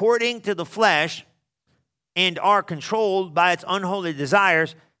who according to the flesh and are controlled by its unholy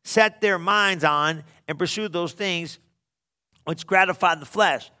desires set their minds on and pursue those things which gratify the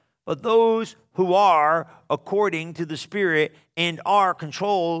flesh. But those who are according to the Spirit and are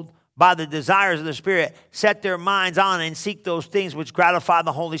controlled by the desires of the Spirit set their minds on and seek those things which gratify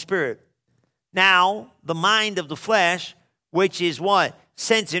the Holy Spirit. Now, the mind of the flesh, which is what?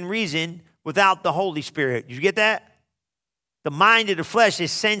 Sense and reason without the Holy Spirit. Did you get that? The mind of the flesh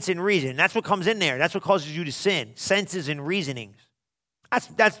is sense and reason. That's what comes in there. That's what causes you to sin. Senses and reasonings. That's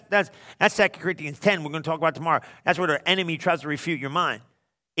 2 Corinthians 10 we're going to talk about tomorrow. That's where the enemy tries to refute your mind.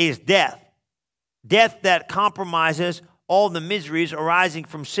 Is death. Death that compromises all the miseries arising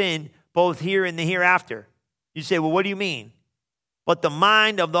from sin, both here and the hereafter. You say, well, what do you mean? But the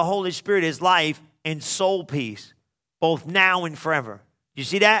mind of the Holy Spirit is life and soul peace, both now and forever. You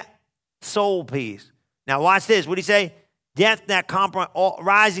see that? Soul peace. Now watch this. What did he say? Death that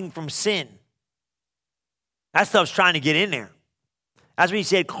rising from sin. That stuff's trying to get in there. That's what he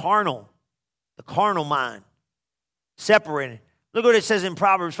said, carnal. The carnal mind. Separated. Look what it says in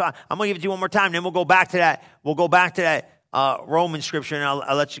Proverbs 5. I'm going to give it to you one more time, then we'll go back to that. We'll go back to that Roman scripture, and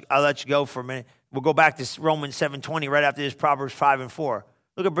I'll let you go for a minute. We'll go back to Romans 7:20 right after this, Proverbs 5 and 4.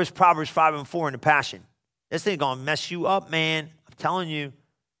 Look at Proverbs 5 and 4 in the Passion. This thing's going to mess you up, man. I'm telling you.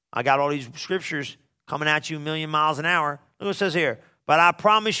 I got all these scriptures coming at you a million miles an hour. Look what it says here. But I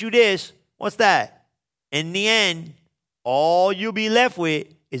promise you this. What's that? In the end, all you'll be left with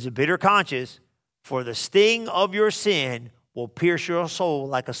is a bitter conscience, for the sting of your sin will pierce your soul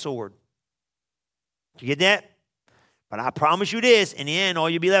like a sword. Did you get that? But I promise you this, in the end, all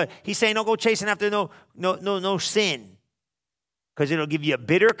you'll be left. He's saying don't go chasing after no sin. Because it'll give you a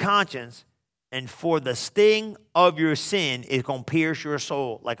bitter conscience, and for the sting of your sin is going to pierce your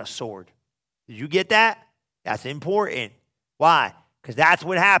soul like a sword. Did you get that? That's important. Why? Because that's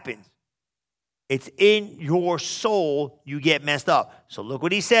what happens. It's in your soul you get messed up. So look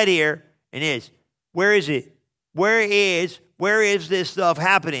what he said here, and is, where is it? Where is this stuff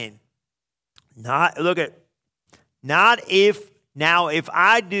happening? If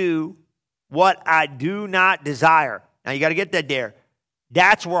I do what I do not desire. Now you got to get that there.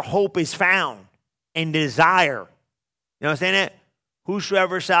 That's where hope is found, in desire. You know what I'm saying?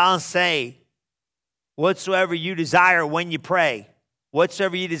 Whosoever shall say whatsoever you desire when you pray.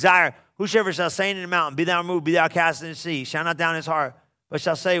 Whatsoever you desire. Whosoever shall say in the mountain, be thou removed, be thou cast into the sea, shall not down his heart, but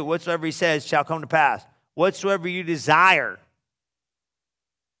shall say whatsoever he says shall come to pass. Whatsoever you desire.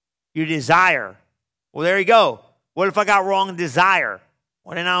 You desire. Well, there you go. What if I got wrong desire?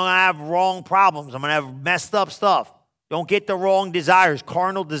 Well, then I'm going to have wrong problems. I'm going to have messed up stuff. Don't get the wrong desires,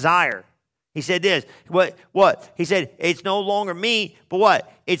 carnal desire. He said this. What? He said, it's no longer me, but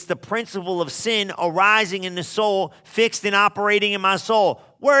what? It's the principle of sin arising in the soul, fixed and operating in my soul.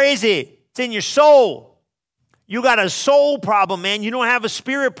 Where is it? It's in your soul. You got a soul problem, man. You don't have a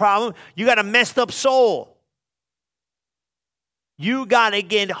spirit problem. You got a messed up soul. You got to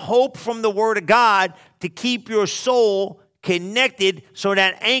get hope from the Word of God to keep your soul connected so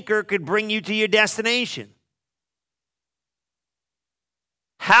that anchor could bring you to your destination.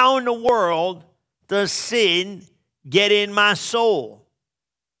 How in the world does sin get in my soul?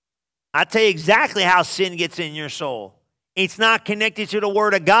 I'll tell you exactly how sin gets in your soul. It's not connected to the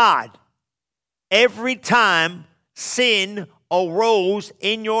Word of God. every time sin arose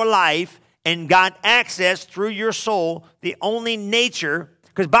in your life and got access through your soul, the only nature,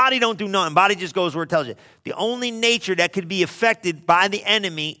 because body don't do nothing. Body just goes where it tells you. The only nature that could be affected by the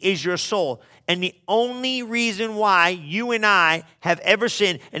enemy is your soul. And the only reason why you and I have ever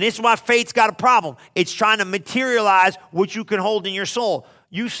sinned, and this is why faith's got a problem. It's trying to materialize what you can hold in your soul.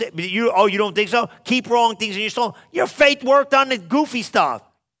 You say, you don't think so? Keep wrong things in your soul. Your faith worked on the goofy stuff.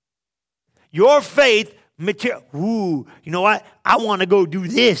 Your faith, you know what? I want to go do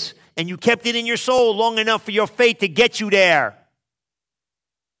this. And you kept it in your soul long enough for your faith to get you there.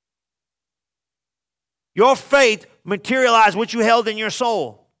 Your faith materialized what you held in your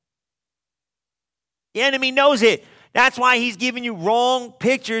soul. The enemy knows it. That's why he's giving you wrong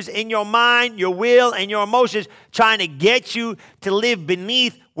pictures in your mind, your will, and your emotions, trying to get you to live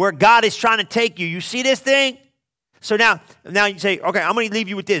beneath where God is trying to take you. You see this thing? So now you say, okay, I'm going to leave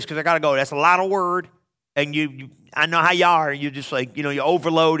you with this because I got to go. That's a lot of word. And I know how you are. You're just like, you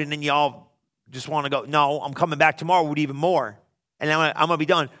overload and then you all just want to go. No, I'm coming back tomorrow with even more. And I'm going to be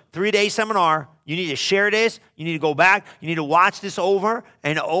done. 3-day seminar. You need to share this. You need to go back. You need to watch this over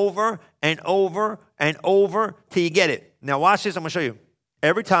and over and over and over till you get it. Now watch this. I'm going to show you.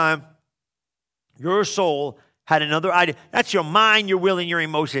 Every time your soul had another idea. That's your mind, your will, and your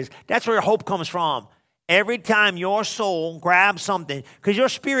emotions. That's where your hope comes from. Every time your soul grabs something, because your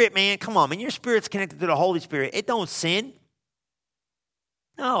spirit, man, come on, man, your spirit's connected to the Holy Spirit. It don't sin.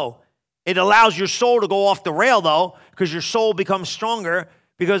 No. It allows your soul to go off the rail, though, because your soul becomes stronger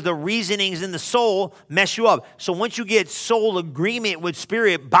because the reasonings in the soul mess you up. So once you get soul agreement with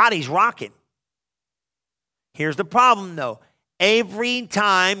spirit, body's rocking. Here's the problem, though. Every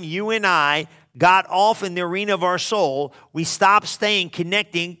time you and I got off in the arena of our soul, we stopped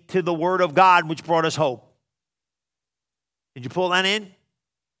connecting to the Word of God, which brought us hope. Did you pull that in?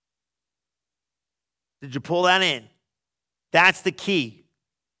 Did you pull that in? That's the key.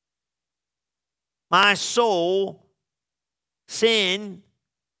 My soul, sin,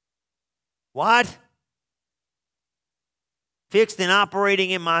 what? Fixed and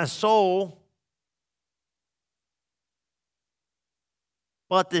operating in my soul.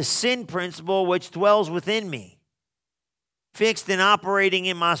 But the sin principle which dwells within me, fixed and operating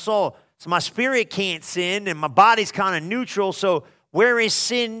in my soul. So my spirit can't sin and my body's kind of neutral. So where is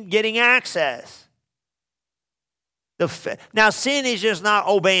sin getting access? Now sin is just not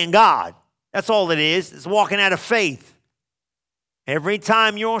obeying God. That's all it is. It's walking out of faith. Every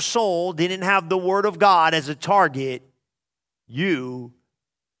time your soul didn't have the Word of God as a target, you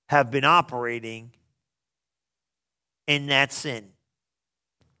have been operating in that sin.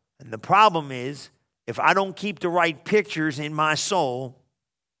 And the problem is, if I don't keep the right pictures in my soul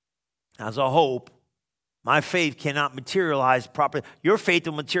as a hope, my faith cannot materialize properly. Your faith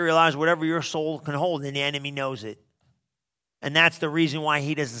will materialize whatever your soul can hold, and the enemy knows it. And that's the reason why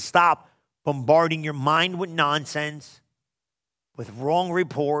he doesn't stop bombarding your mind with nonsense, with wrong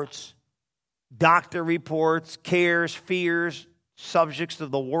reports, doctor reports, cares, fears, subjects of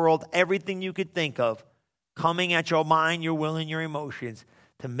the world, everything you could think of, coming at your mind, your will, and your emotions,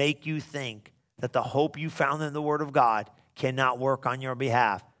 to make you think that the hope you found in the Word of God cannot work on your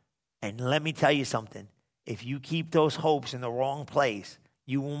behalf. And let me tell you something. If you keep those hopes in the wrong place,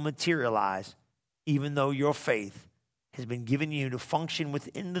 you will materialize, even though your faith has been given you to function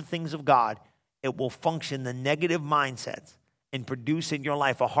within the things of God. It will function the negative mindsets and produce in your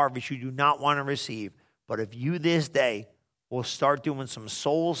life a harvest you do not want to receive. But if you this day will start doing some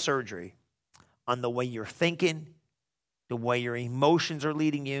soul surgery on the way you're thinking, the way your emotions are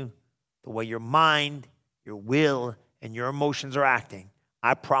leading you, the way your mind, your will, and your emotions are acting,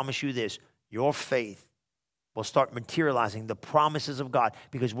 I promise you this, your faith will start materializing the promises of God.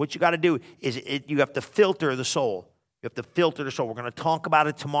 Because what you got to do is you have to filter the soul. You have to filter the soul. We're going to talk about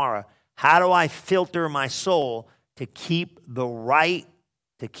it tomorrow. How do I filter my soul to keep the right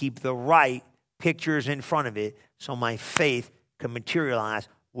pictures in front of it so my faith can materialize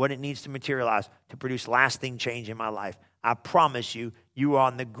what it needs to materialize to produce lasting change in my life? I promise you, you are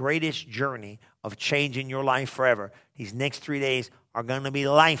on the greatest journey of changing your life forever. These next 3 days are going to be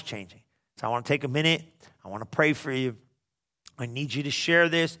life-changing. So I want to take a minute. I want to pray for you. I need you to share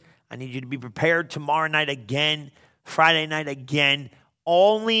this. I need you to be prepared tomorrow night again, Friday night again,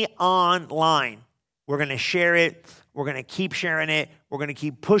 only online. We're going to share it. We're going to keep sharing it. We're going to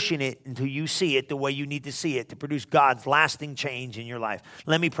keep pushing it until you see it the way you need to see it to produce God's lasting change in your life.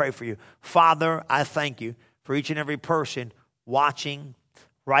 Let me pray for you. Father, I thank you for each and every person watching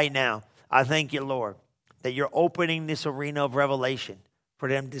right now. I thank you, Lord, that you're opening this arena of revelation for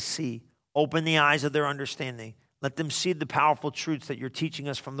them to see. Open the eyes of their understanding. Let them see the powerful truths that you're teaching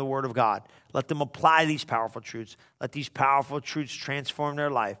us from the Word of God. Let them apply these powerful truths. Let these powerful truths transform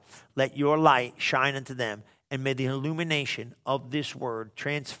their life. Let your light shine into them. And may the illumination of this Word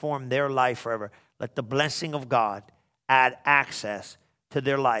transform their life forever. Let the blessing of God add access to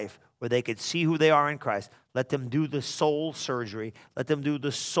their life where they could see who they are in Christ. Let them do the soul surgery. Let them do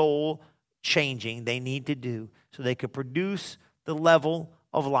the soul changing they need to do so they could produce the level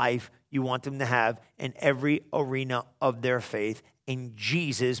of life you want them to have in every arena of their faith. In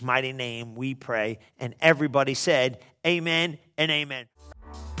Jesus' mighty name we pray. And everybody said, amen and amen.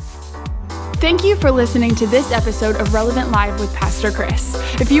 Thank you for listening to this episode of Relevant Live with Pastor Chris.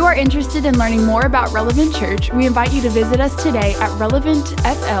 If you are interested in learning more about Relevant Church, we invite you to visit us today at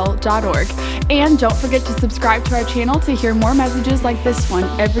relevantfl.org. And don't forget to subscribe to our channel to hear more messages like this one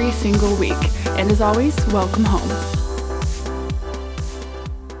every single week. And as always, welcome home.